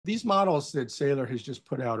these models that Saylor has just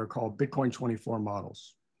put out are called Bitcoin24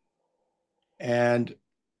 models. And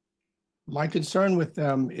my concern with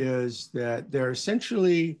them is that they're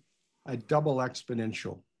essentially a double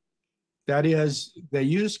exponential. That is, they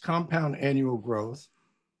use compound annual growth,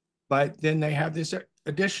 but then they have this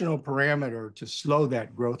additional parameter to slow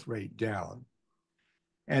that growth rate down.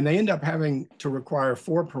 And they end up having to require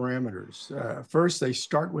four parameters. First, they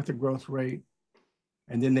start with a growth rate,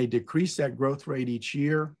 and then they decrease that growth rate each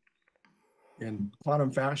year in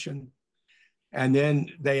quantum fashion. And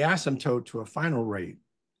then they asymptote to a final rate.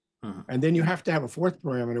 And then you have to have a fourth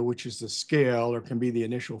parameter, which is the scale or can be the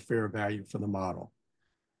initial fair value for the model.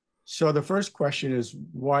 So the first question is,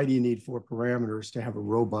 why do you need four parameters to have a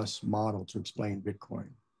robust model to explain Bitcoin?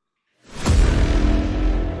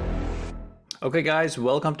 Okay, guys,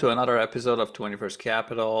 welcome to another episode of 21st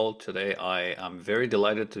Capital. Today, I am very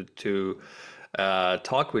delighted to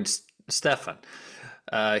talk with Stefan.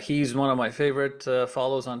 He's one of my favorite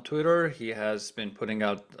follows on Twitter. He has been putting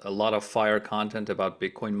out a lot of fire content about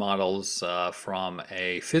Bitcoin models from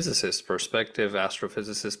a physicist perspective,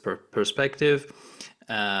 astrophysicist perspective.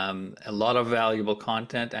 A lot of valuable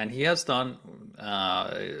content, and he has done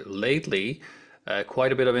lately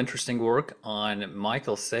quite a bit of interesting work on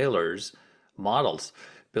Michael Saylor's models.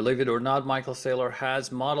 Believe it or not, Michael Saylor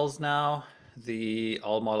has models now. The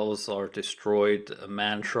all models are destroyed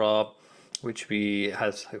mantra, which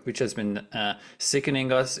has been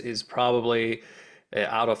sickening us, is probably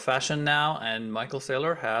out of fashion now. And Michael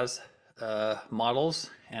Saylor has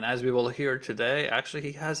models, and as we will hear today, actually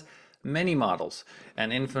he has many models,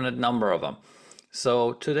 an infinite number of them.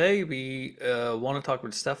 So today we want to talk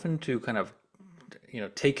with Stefan to kind of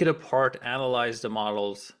take it apart, analyze the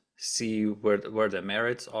models, see where the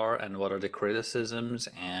merits are and what are the criticisms,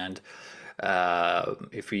 and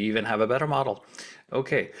if we even have a better model.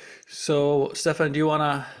 Okay, so Stefan, do you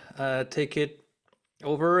want to take it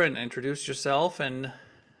over and introduce yourself and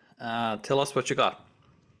tell us what you got?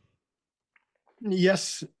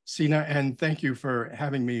 Yes, Sina, and thank you for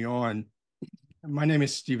having me on. My name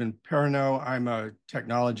is Stephen Perrenod. I'm a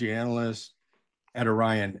technology analyst at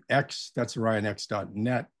OrionX. That's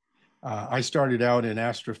orionx.net. I started out in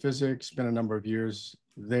astrophysics, spent a number of years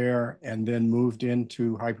there, and then moved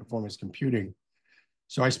into high-performance computing.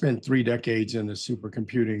 So I spent 3 decades in the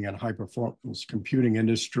supercomputing and high-performance computing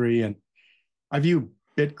industry, and I view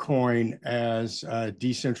Bitcoin as a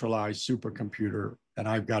decentralized supercomputer, and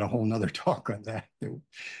I've got a whole nother talk on that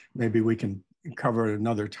maybe we can cover at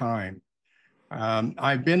another time.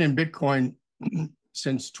 I've been in Bitcoin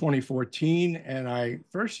since 2014, and I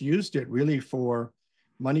first used it really for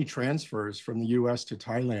money transfers from the US to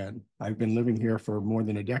Thailand. I've been living here for more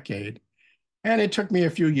than a decade, and it took me a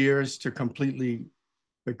few years to completely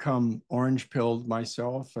become orange pilled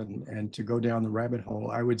myself and to go down the rabbit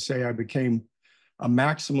hole. I would say I became a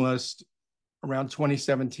maximalist around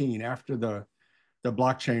 2017 after the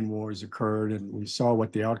blockchain wars occurred and we saw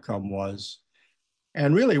what the outcome was.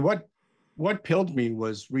 And really what pilled me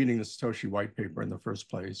was reading the Satoshi white paper in the first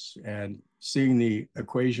place and seeing the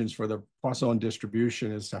equations for the Poisson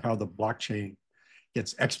distribution as to how the blockchain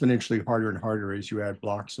gets exponentially harder and harder as you add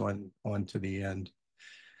blocks on to the end.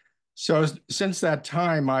 So since that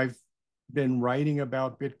time, I've been writing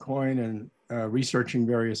about Bitcoin and researching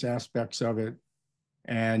various aspects of it.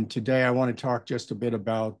 And today I want to talk just a bit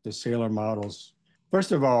about the Saylor models.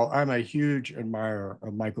 First of all, I'm a huge admirer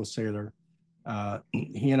of Michael Saylor.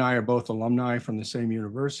 He and I are both alumni from the same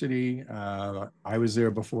university. I was there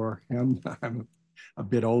before him. I'm a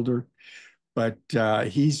bit older, but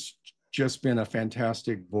he's just been a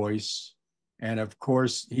fantastic voice. And of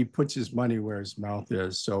course, he puts his money where his mouth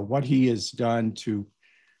is. So what he has done to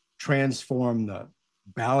transform the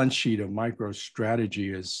balance sheet of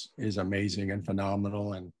MicroStrategy is amazing and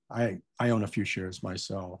phenomenal. And I own a few shares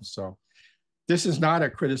myself. So this is not a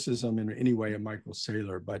criticism in any way of Michael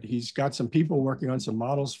Saylor, but he's got some people working on some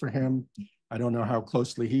models for him. I don't know how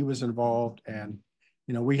closely he was involved. And,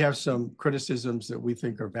 we have some criticisms that we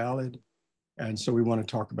think are valid. And so we want to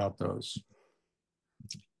talk about those.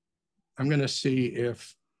 I'm going to see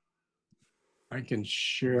if I can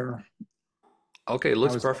share. Okay, it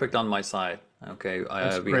looks perfect on my side. Okay,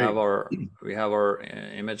 That's we have great. our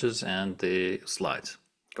images and the slides.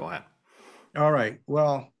 Go ahead. All right.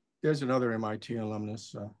 Well, there's another MIT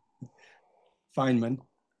alumnus, Feynman,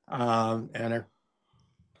 and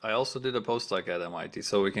I also did a postdoc at MIT,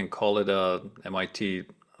 so we can call it a MIT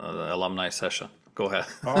alumni session. Go ahead.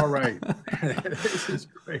 all right. This is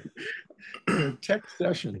great. Tech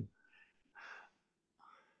session.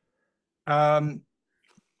 Um,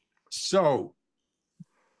 so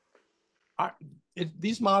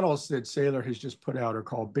these models that Saylor has just put out are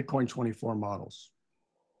called Bitcoin24 models.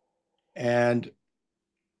 And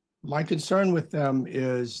my concern with them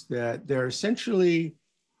is that they're essentially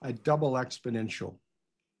a double exponential.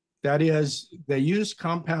 That is, they use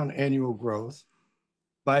compound annual growth,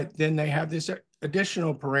 but then they have this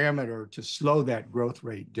additional parameter to slow that growth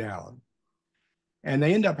rate down. And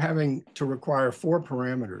they end up having to require four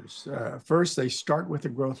parameters. First, they start with a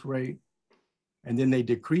growth rate, and then they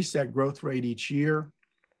decrease that growth rate each year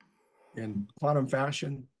in quantum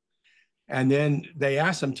fashion. And then they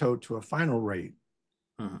asymptote to a final rate.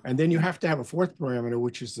 Mhm. And then you have to have a fourth parameter,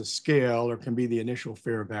 which is the scale or can be the initial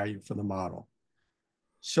fair value for the model.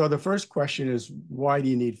 So the first question is, why do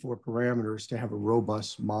you need four parameters to have a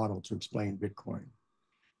robust model to explain Bitcoin?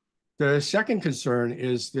 The second concern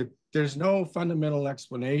is that there's no fundamental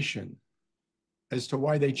explanation as to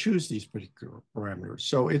why they choose these particular parameters.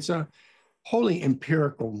 So it's a wholly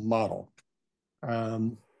empirical model.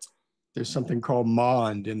 There's something called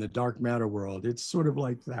MOND in the dark matter world. It's sort of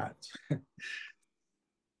like that.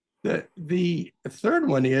 The third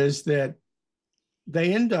one is that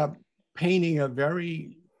they end up painting a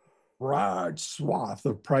very broad swath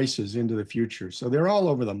of prices into the future. So they're all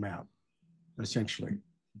over the map, essentially.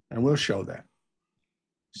 And we'll show that.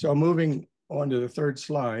 So moving on to the third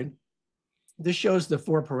slide, this shows the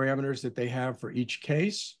four parameters that they have for each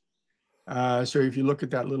case. So if you look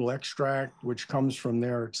at that little extract, which comes from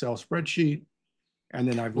their Excel spreadsheet, and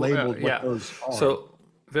then I've labeled what Yeah. those are. So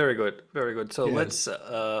very good, very good. So Yes,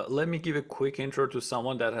 let me give a quick intro to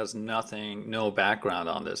someone that has no background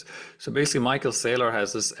on this. So basically, Michael Saylor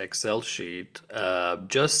has this Excel sheet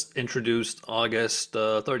just introduced August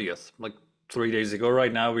 30th, like 3 days ago.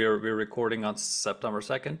 Right now, we're recording on September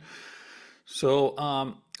 2nd.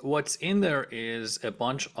 So, what's in there is a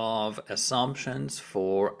bunch of assumptions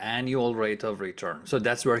for annual rate of return. So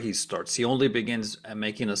that's where he starts. He only begins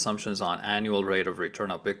making assumptions on annual rate of return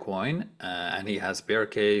of Bitcoin, and he has bear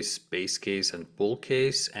case, base case, and bull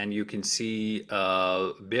case. And you can see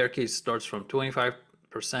bear case starts from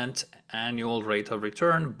 25% annual rate of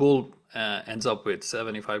return. Bull ends up with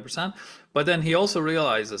 75%. But then he also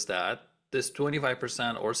realizes that this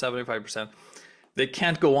 25% or 75%, they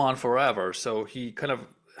can't go on forever. So he kind of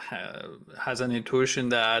has an intuition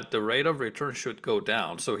that the rate of return should go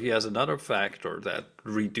down. So he has another factor that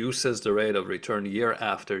reduces the rate of return year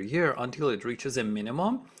after year until it reaches a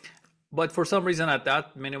minimum. But for some reason, at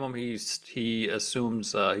that minimum, he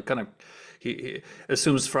assumes he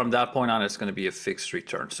assumes from that point on it's going to be a fixed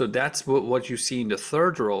return. So that's what you see in the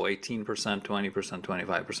third row: 18%, 20%,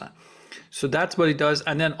 25%. So that's what he does,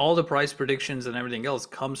 and then all the price predictions and everything else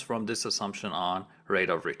comes from this assumption on rate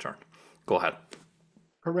of return. Go ahead.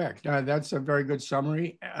 correct. That's a very good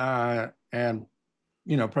summary and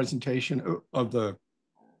presentation of the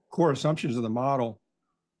core assumptions of the model.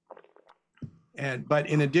 But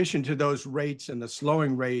in addition to those rates and the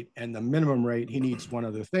slowing rate and the minimum rate, he needs one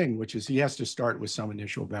other thing, which is he has to start with some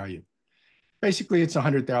initial value. Basically, it's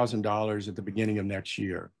 $100,000 at the beginning of next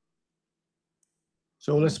year.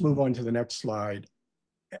 So let's move on to the next slide.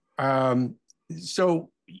 So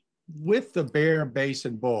with the bear, base,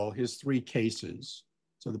 and bull, his three cases.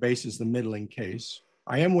 So the base is the middling case.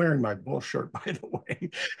 I am wearing my bull shirt, by the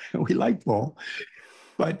way. We like bull.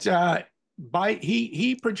 But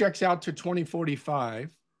he projects out to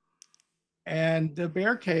 2045. And the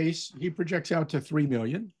bear case, he projects out to 3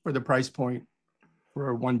 million for the price point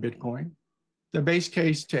for one Bitcoin. The base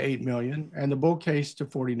case to 8 million, and the bull case to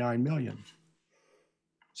 49 million.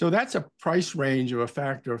 So that's a price range of a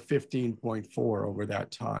factor of 15.4 over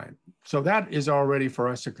that time. So that is already for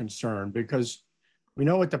us a concern because we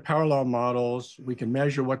know what the power law models, we can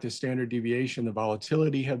measure what the standard deviation, the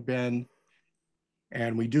volatility have been,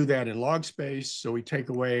 and we do that in log space. So we take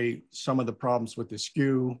away some of the problems with the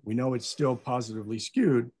skew. We know it's still positively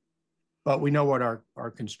skewed, but we know what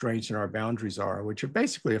our constraints and our boundaries are, which are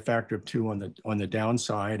basically a factor of 2 on the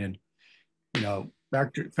downside and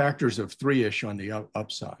factors of 3-ish on the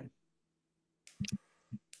upside.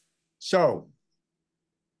 So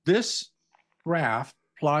this graph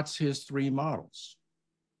plots his three models.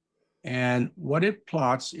 And what it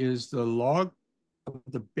plots is the log of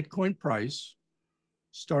the Bitcoin price,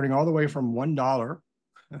 starting all the way from $1,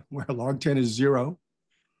 where log 10 is 0,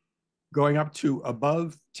 going up to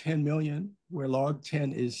above 10 million, where log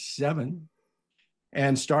 10 is 7,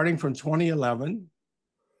 and starting from 2011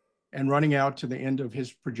 and running out to the end of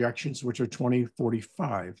his projections, which are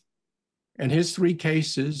 2045. And his three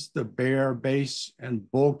cases, the bear, base, and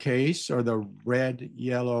bull case, are the red,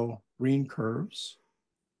 yellow, green curves.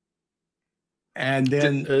 And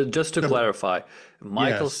then Just to the, clarify,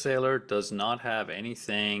 Michael yes, Saylor does not have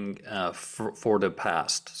anything for the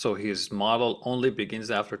past. So his model only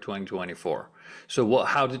begins after 2024. So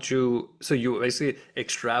how did you, so you basically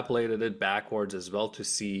extrapolated it backwards as well to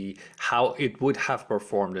see how it would have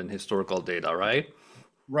performed in historical data, right?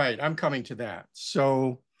 right. I'm coming to that.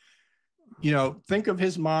 So, think of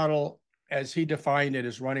his model as he defined it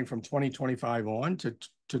as running from 2025 on to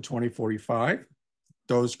 2045,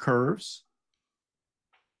 those curves.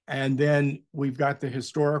 And then we've got the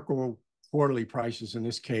historical quarterly prices in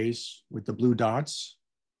this case with the blue dots.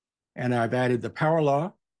 And I've added the power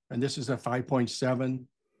law, and this is a 5.7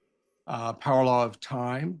 power law of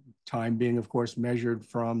time being, of course, measured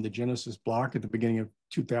from the Genesis block at the beginning of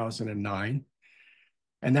 2009.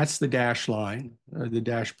 And that's the dash line, the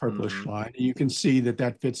dash purplish Hmm. line. You can see that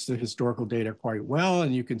that fits the historical data quite well,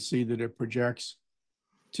 and you can see that it projects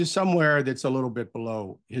to somewhere that's a little bit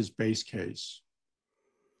below his base case.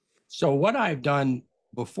 So what I've done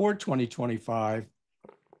before 2025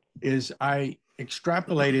 is I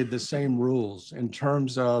extrapolated the same rules in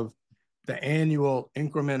terms of the annual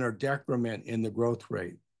increment or decrement in the growth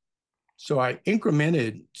rate. So I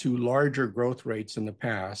incremented to larger growth rates in the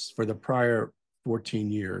past for the prior 14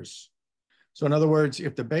 years. So in other words,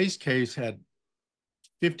 if the base case had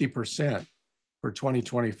 50% for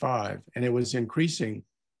 2025 and it was increasing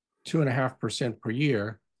 2.5% per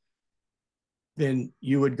year, then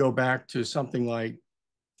you would go back to something like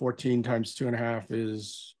 14 times 2.5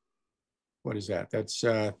 is, what is that? That's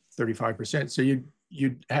 35%. So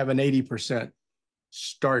you'd have an 80%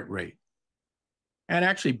 start rate. And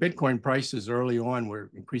actually, Bitcoin prices early on were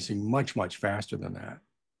increasing much, much faster than that.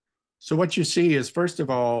 So what you see is, first of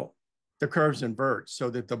all, the curves invert so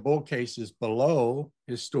that the bull case is below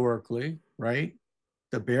historically, right?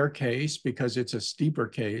 The bear case, because it's a steeper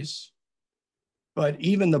case. But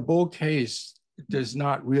even the bull case does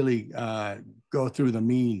not really go through the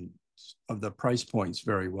mean of the price points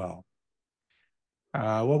very well.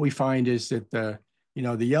 What we find is that the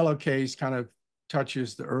yellow case kind of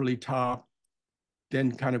touches the early top,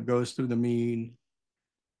 then kind of goes through the mean.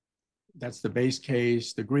 That's the base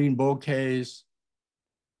case. The green bull case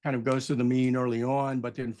kind of goes through the mean early on,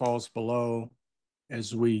 but then falls below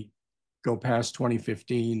as we go past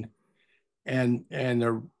 2015. And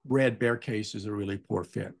the red bear case is a really poor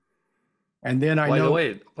fit. And then I know,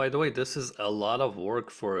 By the way, this is a lot of work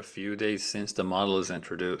for a few days since the model is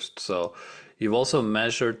introduced. So you've also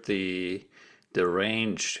measured the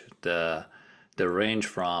range, the range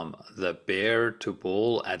from the bear to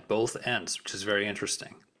bull at both ends, which is very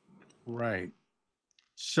interesting. right.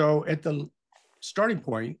 So at the starting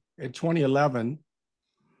point at 2011,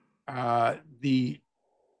 the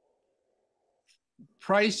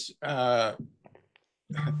price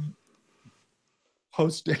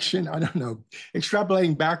post-diction, I don't know,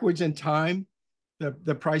 extrapolating backwards in time,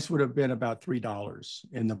 the price would have been about $3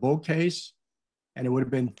 in the bull case, and it would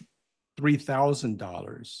have been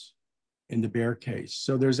 $3,000 in the bear case.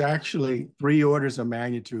 So there's actually three orders of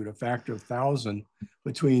magnitude, a factor of 1,000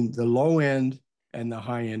 between the low end and the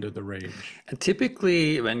high end of the range. And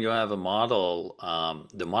typically, when you have a model,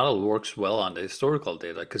 the model works well on the historical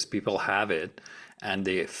data because people have it and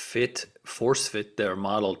they force fit their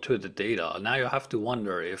model to the data. Now you have to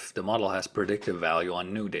wonder if the model has predictive value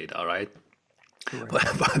on new data, right? Correct.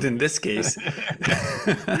 But in this case,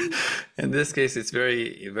 in this case, it's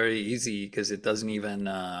very, very easy because it doesn't even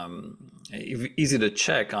easy to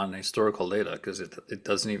check on historical data because it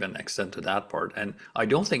doesn't even extend to that part. And I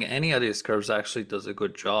don't think any of these curves actually does a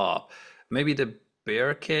good job. Maybe the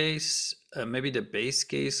bear case, maybe the base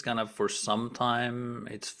case, kind of for some time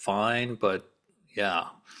it's fine, but yeah,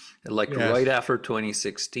 like right Yes. after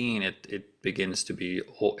 2016, it begins to be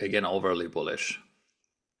again overly bullish.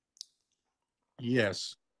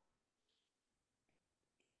 Yes.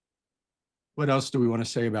 What else do we want to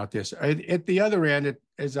say about this? At the other end,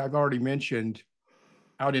 as I've already mentioned,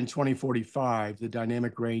 out in 2045, the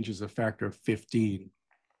dynamic range is a factor of 15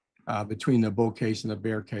 between the bull case and the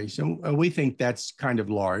bear case. And we think that's kind of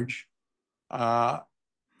large. Uh,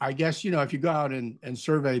 I guess, if you go out and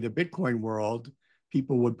survey the Bitcoin world,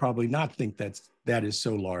 people would probably not think that is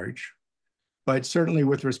so large. But certainly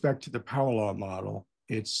with respect to the power law model,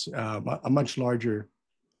 it's a much larger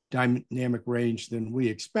dynamic range than we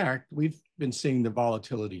expect. We've been seeing the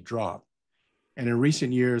volatility drop. And in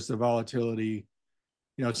recent years, the volatility,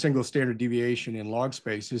 single standard deviation in log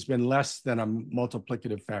space has been less than a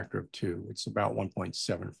multiplicative factor of 2. It's about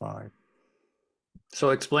 1.75. So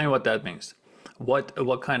explain what that means. What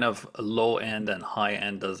kind of low end and high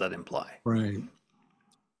end does that imply? Right.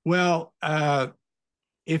 Well,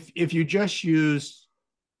 if you just use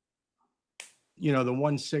the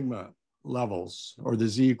 1 sigma levels, or the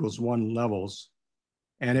Z equals 1 levels.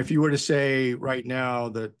 And if you were to say right now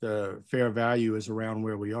that the fair value is around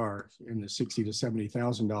where we are in the $60,000 to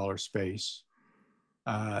 $70,000 space,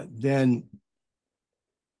 then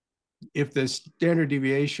if the standard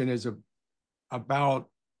deviation is about,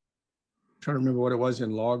 I'm trying to remember what it was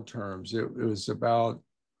in log terms, it was about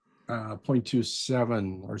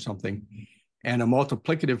 0.27 or something, and a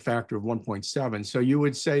multiplicative factor of 1.7. So you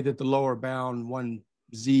would say that the lower bound,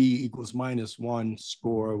 1Z equals -1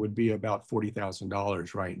 score, would be about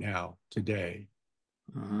 $40,000 right now, today.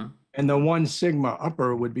 And the 1 sigma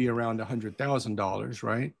upper would be around $100,000,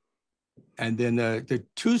 right? And then the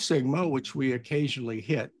 2 sigma, which we occasionally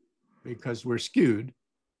hit because we're skewed,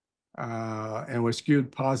 and we're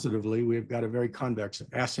skewed positively. We've got a very convex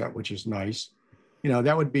asset, which is nice.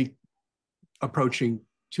 That would be approaching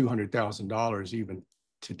 $200,000 even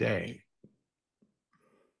today.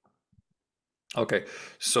 Okay,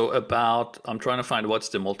 so I'm trying to find what's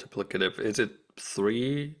the multiplicative. Is it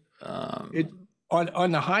 3?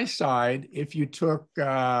 On the high side, if you took,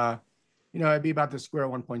 it'd be about the square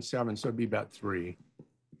 1.7, so it'd be about 3.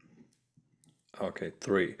 Okay,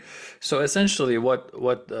 3. So essentially, what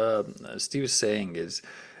Steve is saying is,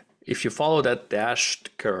 if you follow that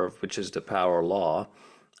dashed curve, which is the power law,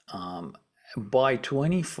 by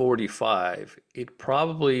 2045, it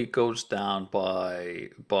probably goes down by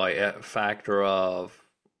a factor of,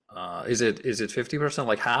 is it 50%,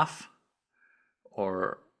 like half,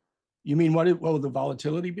 or You mean what will the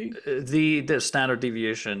volatility be? the standard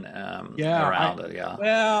deviation Yeah, around it? Yeah.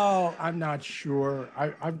 well, I'm not sure.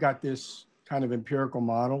 I've got this kind of empirical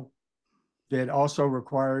model that also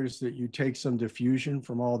requires that you take some diffusion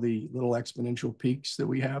from all the little exponential peaks that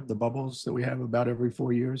we have, the bubbles that we have about every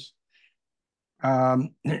 4 years. I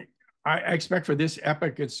expect for this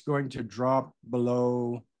epoch, it's going to drop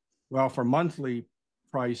below, well, for monthly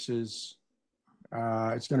prices,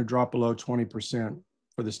 it's going to drop below 20%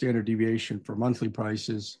 for the standard deviation for monthly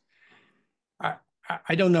prices.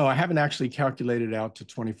 I don't know. I haven't actually calculated out to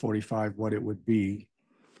 2045 what it would be.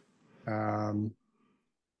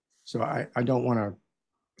 So I don't want to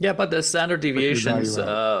Yeah, but the standard put your deviations, value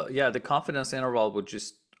out. yeah, the confidence interval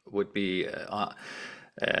would be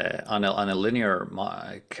on a linear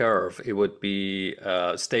curve. It would be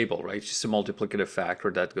stable, right? It's just a multiplicative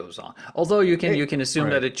factor that goes on. Although you can assume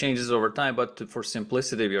that Right. it changes over time, but for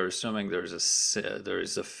simplicity, we are assuming there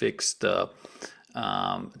is a fixed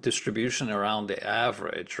distribution around the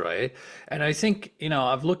average, right? And I think,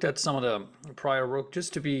 I've looked at some of the prior work,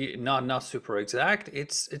 just to be not super exact.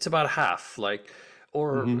 It's about half, or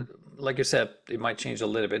Mm-hmm. like you said, it might change a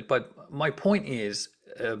little bit. But my point is,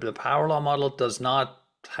 the power law model does not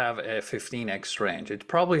have a 15x range. It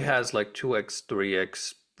probably has like 2x,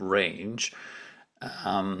 3x range.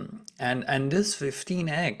 And this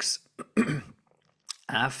 15x,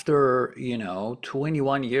 after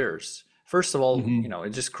 21 years, first of all, Mm-hmm.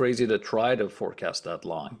 it's just crazy to try to forecast that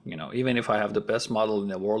long. Even if I have the best model in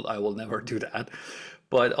the world, I will never do that.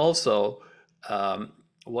 But also,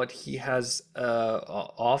 what he has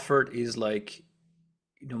offered is like,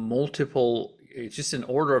 multiple, it's just an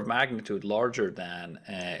order of magnitude larger than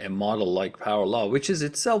a model like power law, which is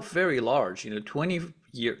itself very large. 20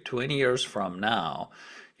 years from now,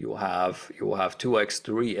 you will have 2x,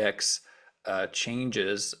 3x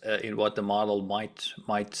changes in what the model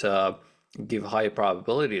might give high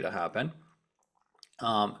probability to happen.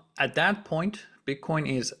 At that point, Bitcoin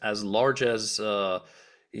is as large as a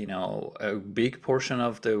big portion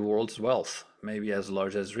of the world's wealth, maybe as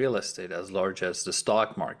large as real estate, as large as the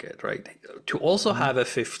stock market, right? To also Mm-hmm. have a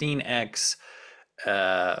 15x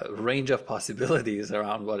range of possibilities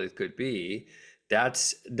around what it could be,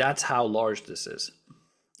 that's how large this is.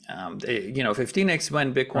 15x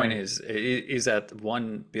when Bitcoin Right. is at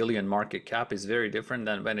 1 billion market cap is very different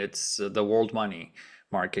than when it's the world money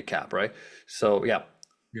market cap, right? So yeah.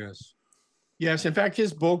 Yes. Yes. In fact,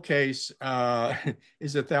 his bull case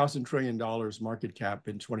is $1,000 trillion market cap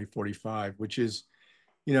in 2045, which is,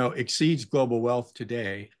 exceeds global wealth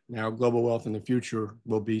today. Now, global wealth in the future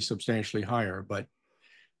will be substantially higher, but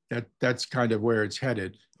that's kind of where it's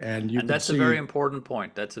headed. And you And can that's a very see, important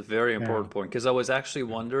point. That's a very yeah, important point, because I was actually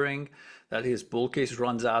wondering that his bull case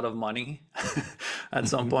runs out of money at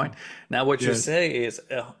some point. Now, what you yes, say is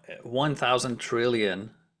 1,000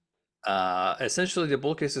 trillion. Essentially, the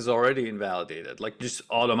bull case is already invalidated, like just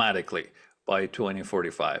automatically by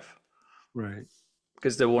 2045, right.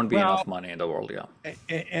 because there won't be Well, enough money in the world. Yeah.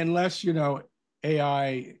 unless,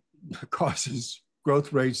 AI causes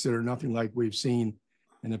growth rates that are nothing like we've seen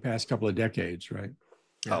in the past couple of decades, right?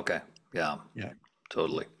 Yeah, Okay. Yeah. yeah.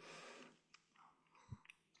 Totally.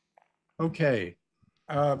 Okay.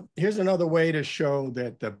 Here's another way to show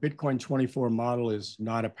that the Bitcoin 24 model is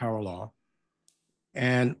not a power law.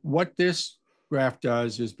 And what this graph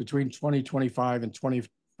does is between 2025 and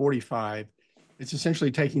 2045, it's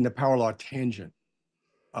essentially taking the power law tangent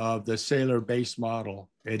of the Saylor base model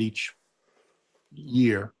at each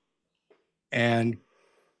year and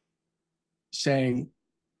saying,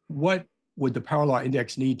 what would the power law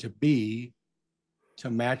index need to be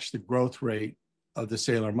to match the growth rate of the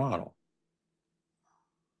Saylor model?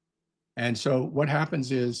 And so what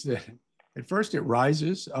happens is that at first it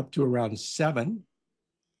rises up to around 7,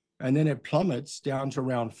 and then it plummets down to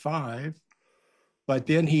around 5. But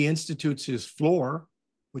then he institutes his floor,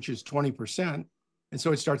 which is 20%. And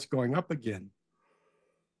so it starts going up again.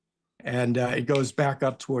 And it goes back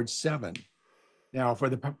up towards 7. Now, for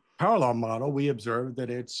the power law model, we observe that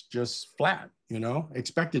it's just flat,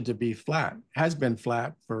 expected to be flat, has been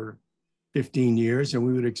flat for 15 years, and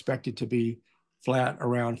we would expect it to be flat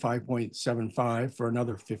around 5.75 for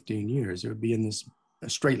another 15 years. It would be in this a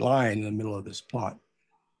straight line in the middle of this plot.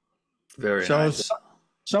 Very So nice.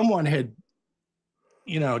 someone had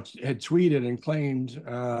tweeted and claimed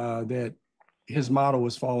that his model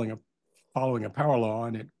was following a power law,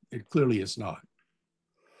 and it clearly is not.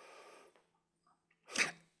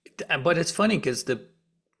 But it's funny because the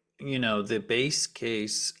base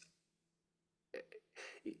case,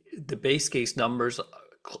 numbers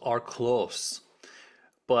are close,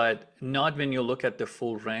 but not when you look at the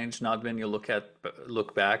full range, not when you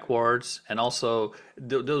look backwards, and also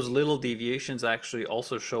those little deviations actually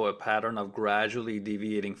also show a pattern of gradually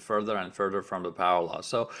deviating further and further from the power law.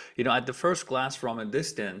 So at the first glance from a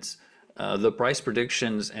distance, the price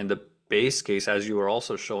predictions and the base case, as you were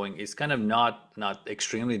also showing, is kind of not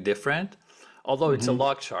extremely different, although it's a Mm-hmm.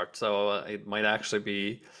 log chart, so it might actually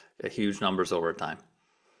be huge numbers over time.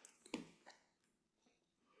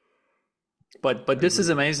 But this is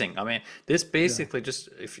Agreed. amazing. I mean, this Yeah. basically just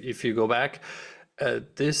if you go back,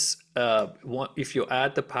 if you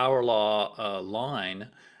add the power law line,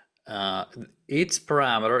 uh, its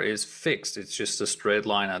parameter is fixed. It's just a straight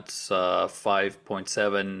line at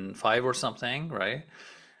 5.75 or something, right?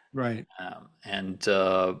 Right. Um, and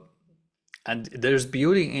uh, and there's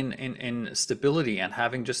beauty in stability and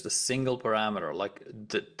having just a single parameter. Like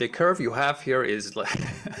the curve you have here is like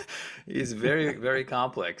is very very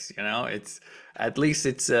complex. It's at least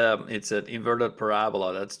it's an inverted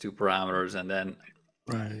parabola. That's 2 parameters, and then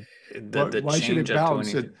Right. the Why should change it at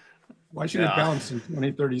bounce 20. at why should it Yeah. bounce in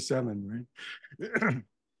 2037, right?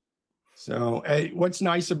 So what's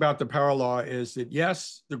nice about the power law is that,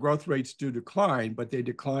 yes, the growth rates do decline, but they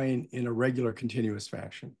decline in a regular continuous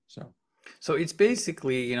fashion. So it's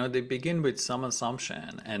basically, they begin with some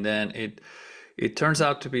assumption, and then it turns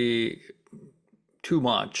out to be too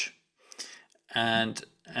much, and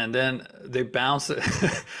then they bounce it,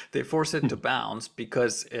 they force it to bounce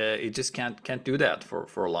because it just can't do that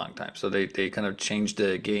for a long time. So they kind of change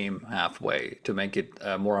the game halfway to make it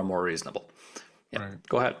more and more reasonable. Yeah, Right.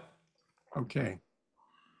 go ahead. Okay.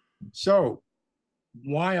 So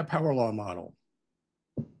why a power law model?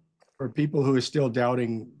 For people who are still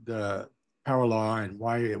doubting the power law and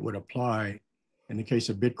why it would apply in the case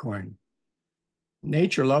of Bitcoin,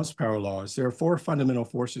 nature loves power laws. There are 4 fundamental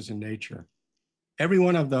forces in nature. Every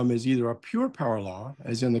one of them is either a pure power law,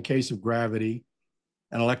 as in the case of gravity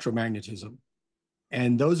and electromagnetism.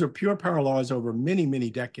 And those are pure power laws over many, many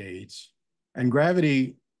decades. And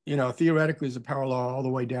gravity, theoretically is a power law all the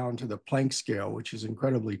way down to the Planck scale, which is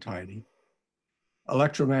incredibly tiny.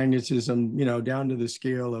 Electromagnetism, down to the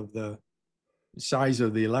scale of the size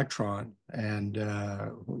of the electron. And,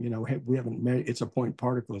 we haven't made, it's a point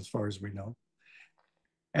particle as far as we know.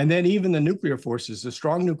 And then even the nuclear forces, the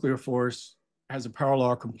strong nuclear force has a power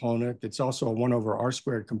law component that's also a 1 over r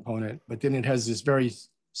squared component, but then it has this very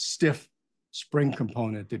stiff spring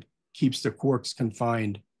component that keeps the quarks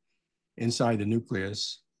confined inside the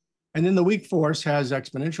nucleus. And then the weak force has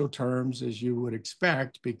exponential terms, as you would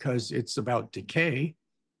expect, because it's about decay,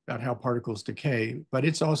 about how particles decay, but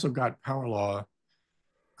it's also got power law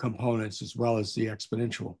components as well as the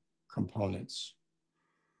exponential components.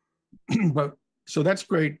 But so that's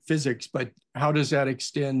great physics, but how does that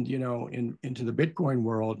extend, into the Bitcoin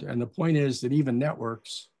world? And the point is that even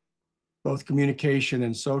networks, both communication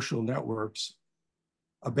and social networks,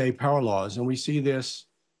 obey power laws. And we see this,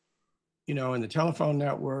 in the telephone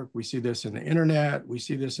network, we see this in the internet, we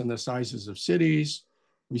see this in the sizes of cities,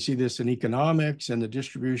 we see this in economics and the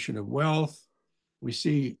distribution of wealth. We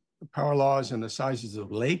see power laws in the sizes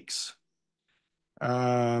of lakes.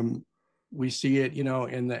 Um, we see it,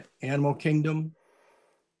 in the animal kingdom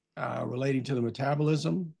relating to the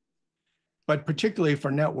metabolism. but particularly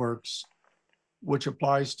for networks, which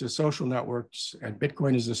applies to social networks, and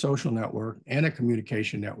Bitcoin is a social network and a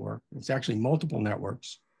communication network. It's actually multiple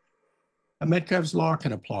networks. A Metcalfe's law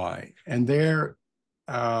can apply. And there,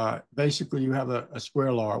 basically, you have a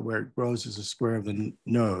square law where it grows as a square of the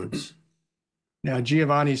nodes. Now,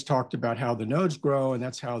 Giovanni's talked about how the nodes grow, and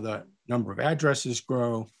that's how the number of addresses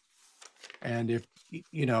grow. And if,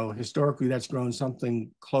 you know, historically, that's grown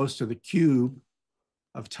something close to the cube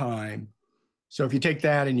of time. So if you take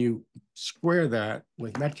that and you square that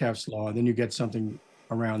with Metcalfe's law, then you get something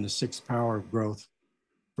around the 6th power of growth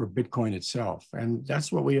for Bitcoin itself. And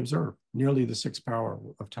that's what we observe, nearly the 6th power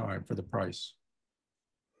of time for the price.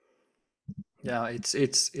 Yeah,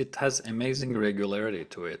 it has amazing regularity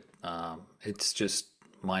to it. It's just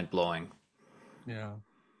mind-blowing. Yeah.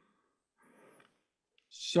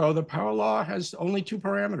 So the power law has only 2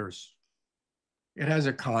 parameters. It has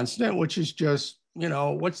a constant, which is just, you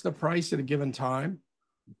know, what's the price at a given time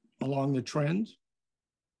along the trend?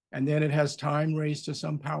 And then it has time raised to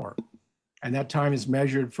some power. And that time is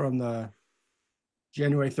measured from the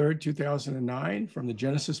January 3rd, 2009, from the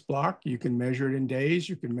Genesis block. You can measure it in days,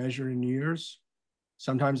 you can measure it in years.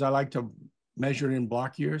 Sometimes I like to measure it in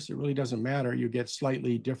block years. It really doesn't matter. You get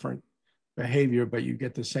slightly different behavior, but you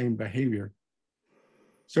get the same behavior.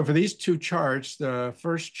 So for these 2 charts, the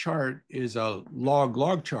first chart is a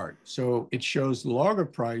log chart. So it shows the log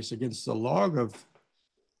of price against the log of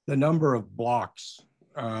the number of blocks,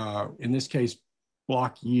 in this case,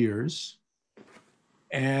 block years.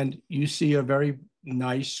 And you see a very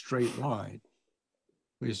nice straight line,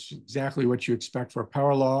 which is exactly what you expect for a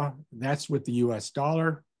power law. That's with the US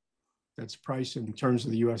dollar. That's price in terms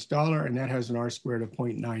of the US dollar, and that has an R squared of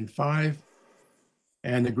 0.95.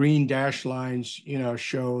 And the green dashed lines, you know,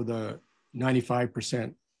 show the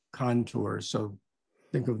 95% contours. So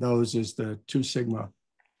think of those as the 2 sigma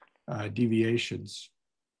deviations.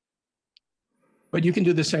 But you can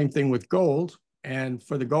do the same thing with gold. And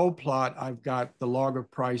for the gold plot, I've got the log of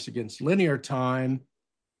price against linear time.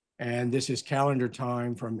 And this is calendar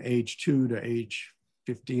time from age 2 to age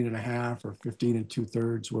 15 and a half or 15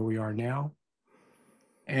 2/3, where we are now.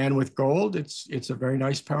 And with gold, it's a very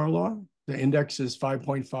nice power law. The index is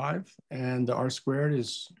 5.5 and the R squared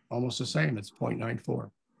is almost the same. It's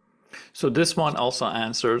 0.94. So this one also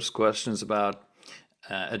answers questions about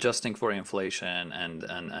adjusting for inflation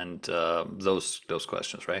and those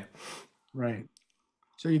questions, right? Right.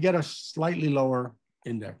 So you get a slightly lower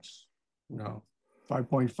index, you know,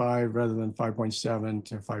 5.5 rather than 5.7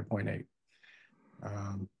 to 5.8.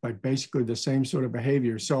 But basically the same sort of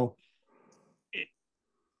behavior. So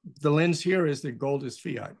the lens here is that gold is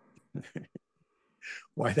fiat.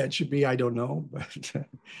 Why that should be, I don't know, but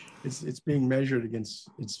it's being measured against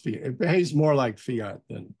its fiat. It behaves more like fiat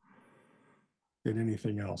than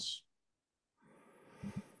anything else.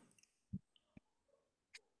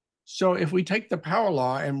 So if we take the power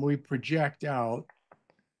law and we project out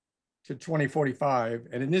to 2045,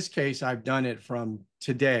 and in this case, I've done it from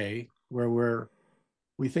today, where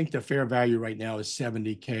we think the fair value right now is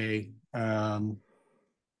 70K. And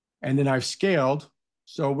then I've scaled.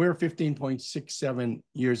 So we're 15.67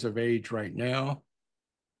 years of age right now.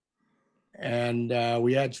 And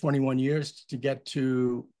we add 21 years to get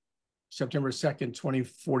to September 2nd,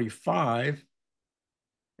 2045.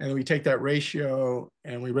 And we take that ratio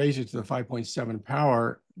and we raise it to the 5.7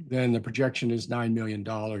 power, then the projection is $9 million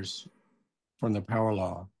from the power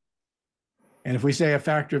law. And if we say a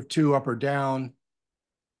factor of 2 up or down,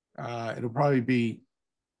 it'll probably be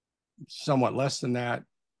somewhat less than that,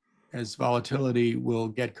 as volatility will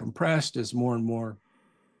get compressed as more and more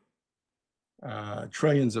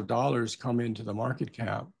trillions of dollars come into the market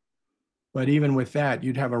cap. But even with that,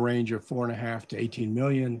 you'd have a range of 4.5 to 18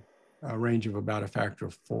 million, a range of about a factor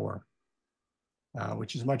of 4,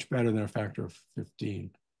 which is much better than a factor of 15.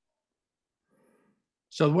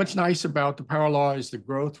 So what's nice about the power law is the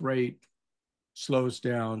growth rate slows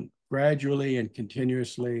down gradually and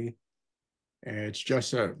continuously. And it's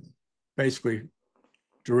just a basically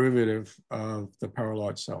derivative of the power law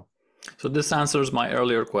itself. So this answers my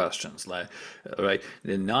earlier questions, like, right,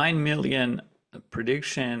 the 9 million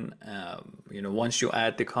prediction, once you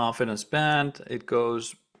add the confidence band, it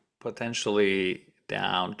goes potentially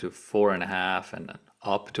down to 4.5 and then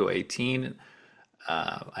up to 18.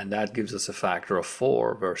 And that gives us a factor of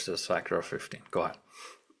 4 versus factor of 15. Go ahead.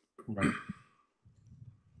 Right.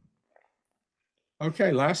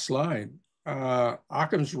 Okay, last slide.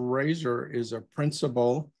 Occam's razor is a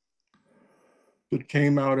principle that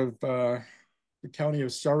came out of the county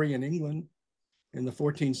of Surrey in England in the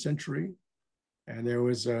 14th century. And there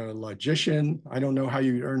was a logician. I don't know how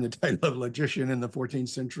you earn the title of logician in the 14th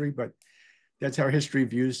century, but That's how history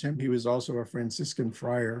views him. He was also a Franciscan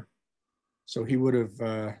friar. So he would have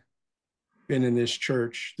been in this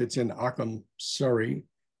church that's in Ockham, Surrey.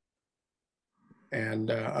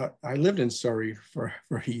 And I lived in Surrey for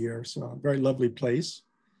a year, so a very lovely place.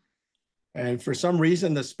 And for some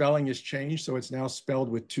reason, the spelling has changed. So it's now spelled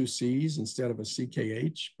with two C's instead of a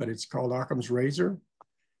CKH, but it's called Occam's razor.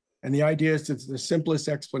 And the idea is that the simplest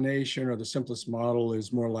explanation or the simplest model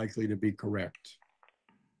is more likely to be correct.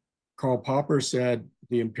 Karl Popper said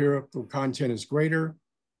the empirical content is greater,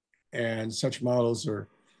 and such models are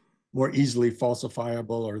more easily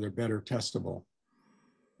falsifiable or they're better testable.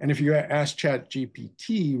 And if you ask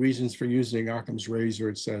ChatGPT reasons for using Occam's razor,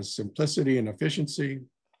 it says simplicity and efficiency,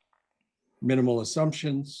 minimal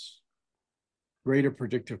assumptions, greater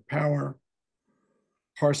predictive power,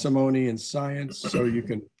 parsimony in science, so you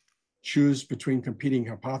can choose between competing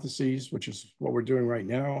hypotheses, which is what we're doing right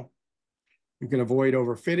now. You can avoid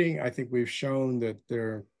overfitting. I think we've shown that there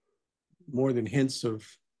are more than hints of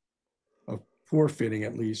poor fitting,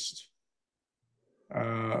 at least.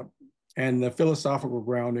 And the philosophical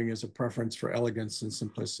grounding is a preference for elegance and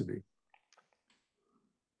simplicity.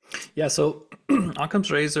 Yeah, so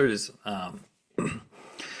Occam's razor is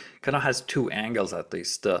kind of has two angles at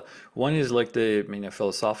least. One is like the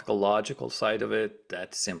philosophical logical side of it,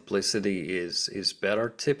 that simplicity is better.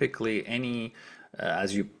 Typically, any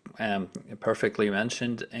as you perfectly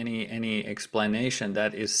mentioned, any explanation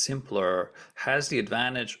that is simpler has the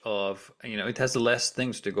advantage of it has less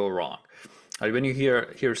things to go wrong. When you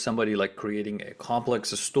hear somebody like creating a complex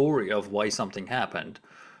story of why something happened,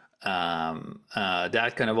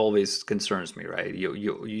 that kind of always concerns me, right?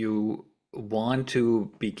 You want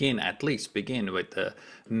to at least begin with the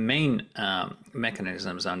main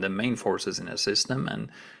mechanisms and the main forces in a system,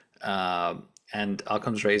 and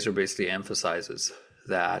Occam's razor basically emphasizes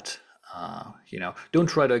that don't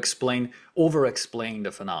try to over-explain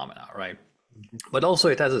the phenomena, right? But also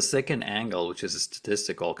it has a second angle, which is a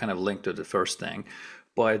statistical, kind of linked to the first thing.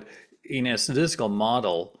 But in a statistical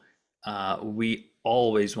model, we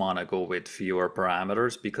always want to go with fewer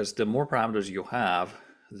parameters, because the more parameters you have,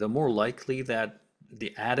 the more likely that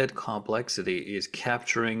the added complexity is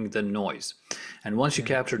capturing the noise. And once you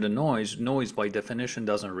capture the noise by definition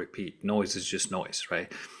doesn't repeat. Noise is just noise,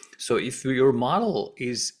 right? So if your model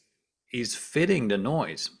is fitting the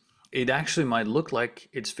noise, it actually might look like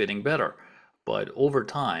it's fitting better. But over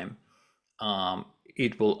time,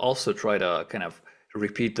 it will also try to kind of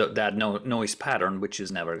repeat that noise pattern, which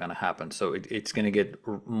is never going to happen. So it's going to get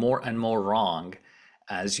more and more wrong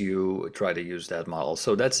as you try to use that model.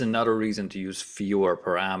 So that's another reason to use fewer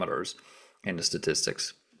parameters in the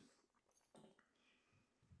statistics.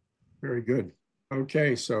 Very good.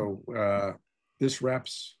 Okay, so this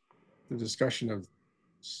wraps the discussion of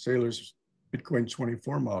Saylor's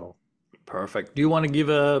Bitcoin24 model. Perfect. Do you want to give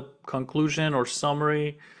a conclusion or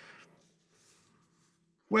summary?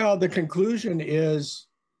 Well, the conclusion is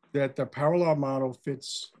that the power law model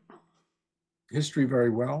fits history very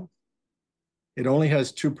well. It only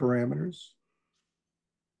has two parameters.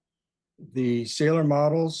 The Saylor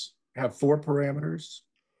models have four parameters,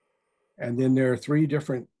 and then there are three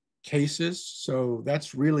different cases. So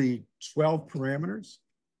that's really 12 parameters,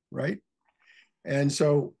 right? And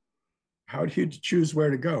so how do you choose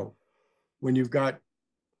where to go when you've got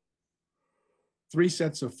three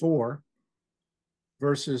sets of four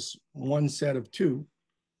versus one set of two?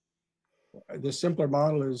 The simpler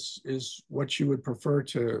model is what you would prefer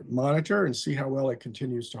to monitor and see how well it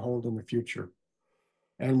continues to hold in the future.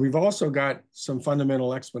 And we've also got some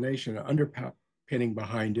fundamental explanation, underpinning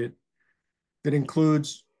behind it, that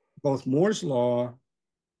includes both Moore's law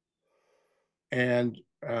and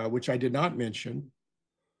which I did not mention,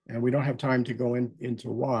 and we don't have time to go into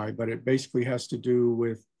why, but it basically has to do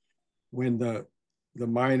with when the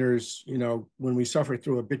miners, when we suffer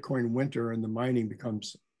through a Bitcoin winter and the mining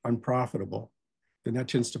becomes unprofitable, then that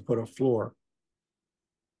tends to put a floor.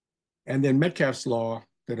 And then Metcalfe's law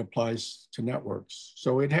that applies to networks.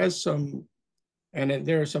 So it has some, and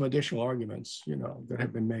there are some additional arguments, that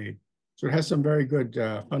have been made. So it has some very good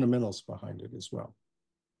fundamentals behind it as well.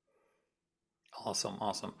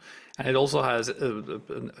 Awesome. And it also has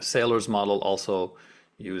Saylor's model also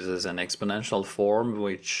uses an exponential form,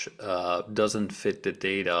 which doesn't fit the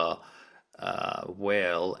data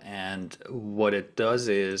well. And what it does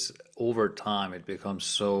is over time it becomes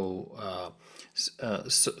so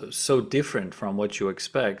different from what you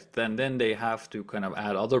expect. Then they have to kind of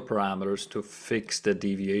add other parameters to fix the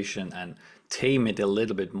deviation and tame it a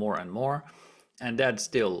little bit more and more. And that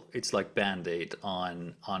still, it's like Band-Aid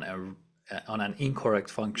on an incorrect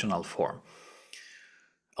functional form.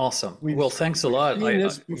 Awesome. We've Well, thanks a we've lot. seen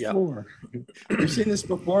this Yeah, before. We've seen this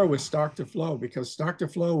before with stock to flow because stock to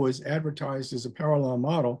flow was advertised as a parallel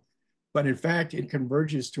model, but in fact, it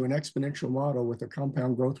converges to an exponential model with a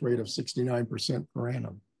compound growth rate of 69% per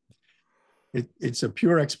annum. It's a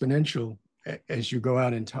pure exponential as you go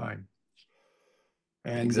out in time.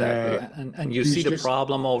 And exactly. And you see these the just,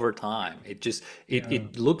 problem over time. It just yeah.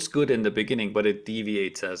 it looks good in the beginning, but it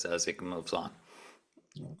deviates as it moves on.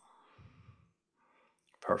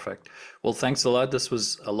 Perfect. Well, thanks a lot. This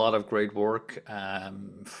was a lot of great work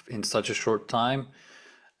in such a short time.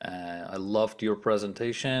 I loved your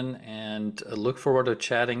presentation and I look forward to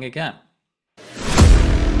chatting again.